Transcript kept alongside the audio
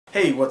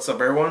Hey, what's up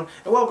everyone,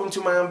 and welcome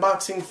to my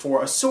unboxing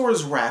for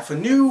Asura's Wrath, a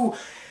new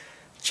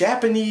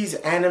Japanese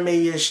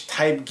anime-ish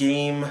type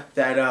game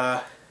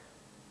that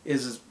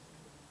is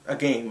a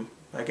game,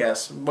 I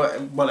guess,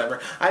 but whatever.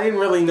 I didn't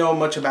really know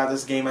much about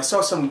this game. I saw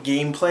some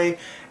gameplay,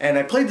 and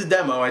I played the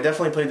demo. I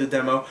definitely played the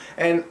demo,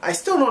 and I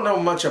still don't know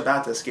much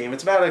about this game.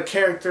 It's about a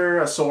character,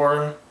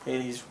 Asura,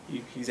 and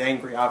he's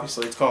angry,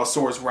 obviously. It's called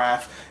Asura's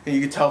Wrath, and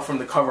you can tell from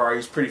the cover art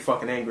he's pretty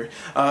fucking angry.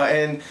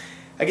 And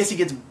I guess he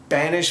gets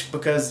banished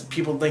because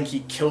people think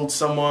he killed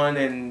someone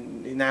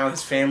and now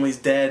his family's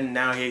dead and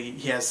now he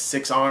has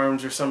 6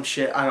 arms or some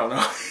shit. I don't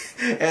know.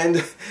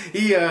 And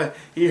he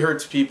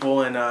hurts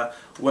people and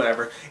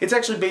whatever. It's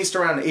actually based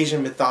around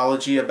Asian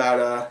mythology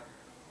about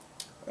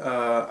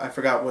I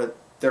forgot what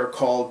they're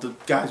called, the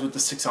guys with the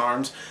 6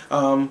 arms.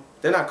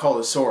 They're not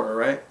called Asura,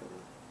 right?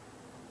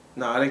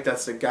 No, I think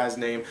that's the guy's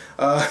name.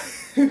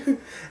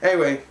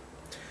 Anyway,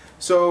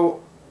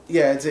 so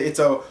yeah, it's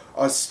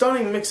a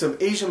stunning mix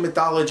of Asian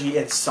mythology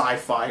and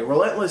sci-fi,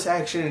 relentless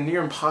action and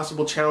near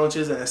impossible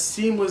challenges, and a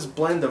seamless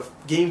blend of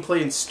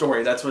gameplay and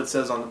story. That's what it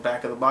says on the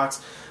back of the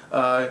box.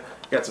 You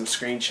got some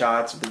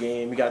screenshots of the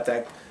game. You got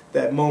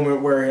that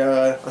moment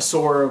where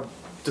Asura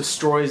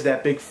destroys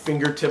that big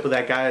fingertip of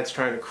that guy that's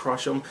trying to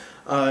crush him.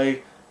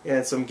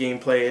 And some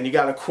gameplay, and you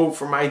got a quote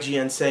from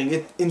IGN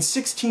saying, "In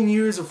 16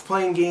 years of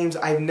playing games,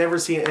 I've never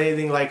seen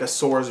anything like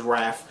Asura's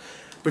Wrath.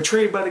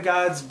 Betrayed by the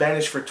gods,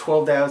 banished for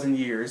 12,000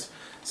 years.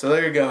 So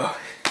there you go.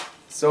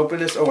 Let's open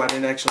this. Oh,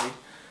 I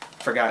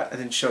forgot. I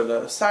didn't show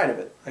the side of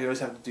it. I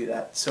always have to do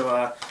that.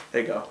 So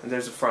there you go. And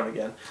there's the front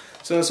again.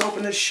 So let's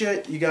open this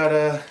shit. You got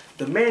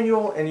the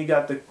manual, and you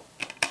got the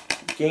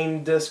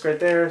game disc right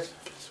there.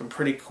 Some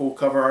pretty cool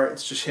cover art.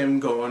 It's just him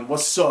going,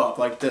 "What's up?"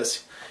 like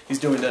this. He's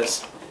doing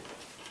this.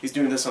 He's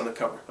doing this on the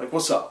cover. Like,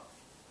 "What's up?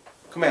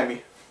 Come at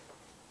me."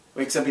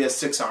 Except he has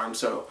 6 arms,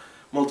 so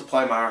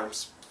multiply my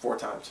arms 4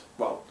 times.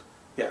 Well,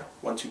 yeah,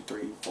 1, 2,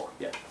 3, 4.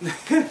 Yeah,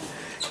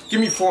 give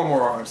me 4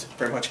 more arms,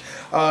 pretty much.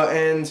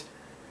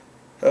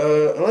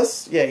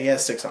 Unless, yeah, he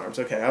has 6 arms.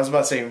 Okay, I was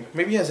about to say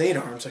maybe he has 8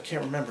 arms. I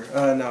can't remember.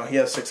 No, he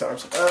has 6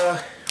 arms.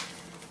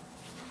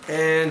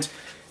 And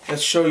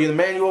let's show you the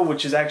manual,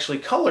 which is actually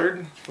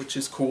colored, which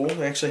is cool. It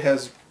actually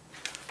has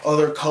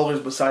other colors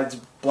besides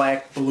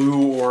black,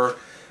 blue, or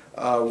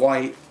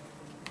white.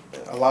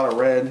 A lot of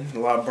red, a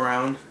lot of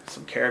brown.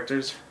 Some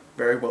characters,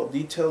 very well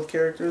detailed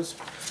characters.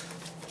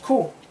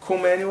 Cool. Cool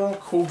manual,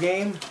 cool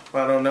game.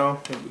 I don't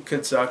know, it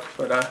could suck,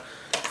 but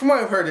from what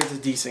I've heard, it's a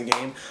decent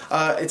game.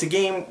 It's a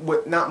game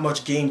with not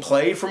much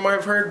gameplay from what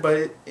I've heard,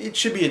 but it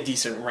should be a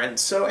decent rent.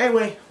 So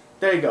anyway,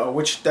 there you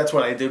go, that's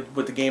what I did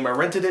with the game. I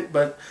rented it,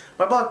 but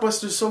my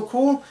Blockbuster's so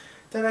cool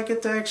that I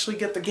get to actually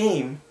get the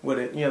game with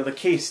it, you know, the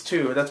case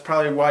too. That's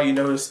probably why you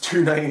notice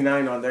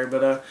 $2.99 on there,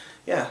 but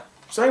yeah.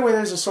 So anyway,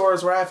 there's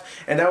Asura's Wrath,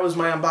 and that was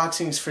my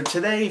unboxings for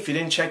today. If you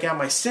didn't check out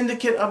my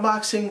Syndicate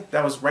unboxing,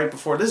 that was right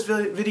before this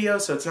video,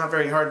 so it's not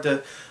very hard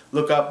to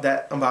look up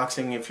that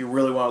unboxing if you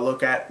really want to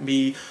look at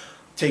me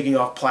taking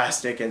off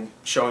plastic and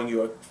showing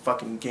you a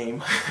fucking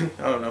game.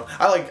 I don't know.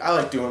 I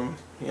like doing,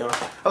 you know,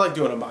 I like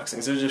doing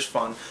unboxings. They're just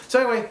fun. So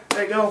anyway,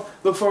 there you go.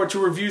 Look forward to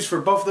reviews for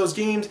both of those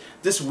games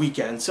this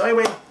weekend. So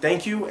anyway,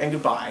 thank you and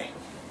goodbye.